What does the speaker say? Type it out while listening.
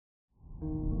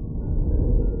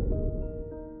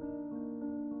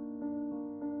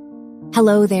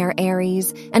Hello there,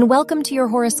 Aries, and welcome to your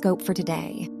horoscope for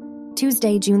today,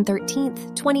 Tuesday, June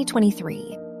 13th,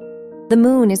 2023. The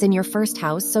moon is in your first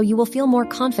house, so you will feel more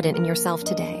confident in yourself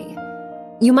today.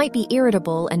 You might be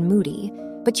irritable and moody,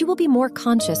 but you will be more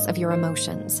conscious of your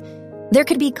emotions. There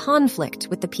could be conflict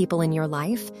with the people in your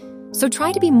life, so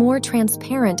try to be more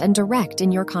transparent and direct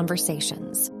in your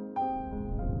conversations.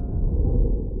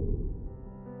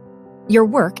 Your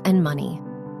work and money.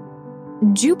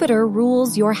 Jupiter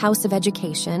rules your house of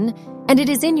education, and it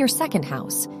is in your second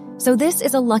house, so this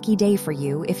is a lucky day for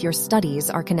you if your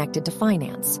studies are connected to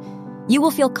finance. You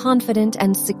will feel confident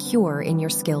and secure in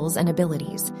your skills and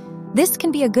abilities. This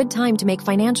can be a good time to make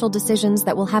financial decisions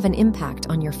that will have an impact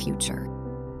on your future.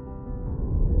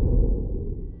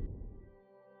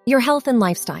 Your health and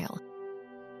lifestyle.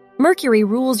 Mercury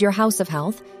rules your house of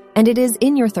health, and it is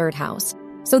in your third house,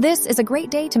 so this is a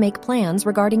great day to make plans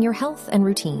regarding your health and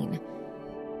routine.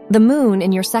 The moon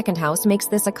in your second house makes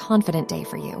this a confident day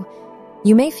for you.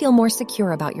 You may feel more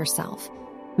secure about yourself.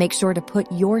 Make sure to put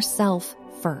yourself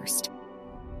first.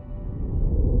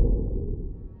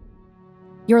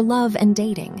 Your love and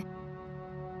dating.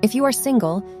 If you are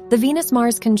single, the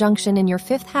Venus-Mars conjunction in your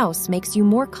fifth house makes you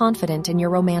more confident in your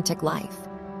romantic life.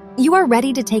 You are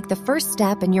ready to take the first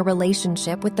step in your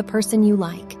relationship with the person you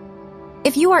like.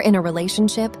 If you are in a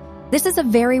relationship, this is a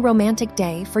very romantic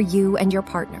day for you and your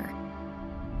partner.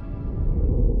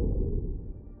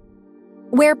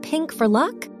 Wear pink for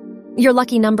luck. Your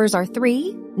lucky numbers are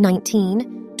 3,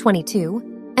 19,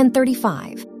 22, and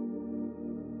 35.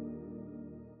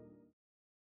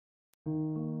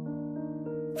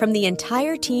 From the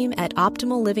entire team at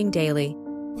Optimal Living Daily,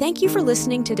 thank you for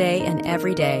listening today and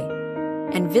every day.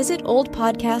 And visit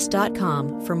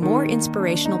oldpodcast.com for more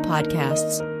inspirational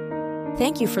podcasts.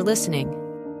 Thank you for listening.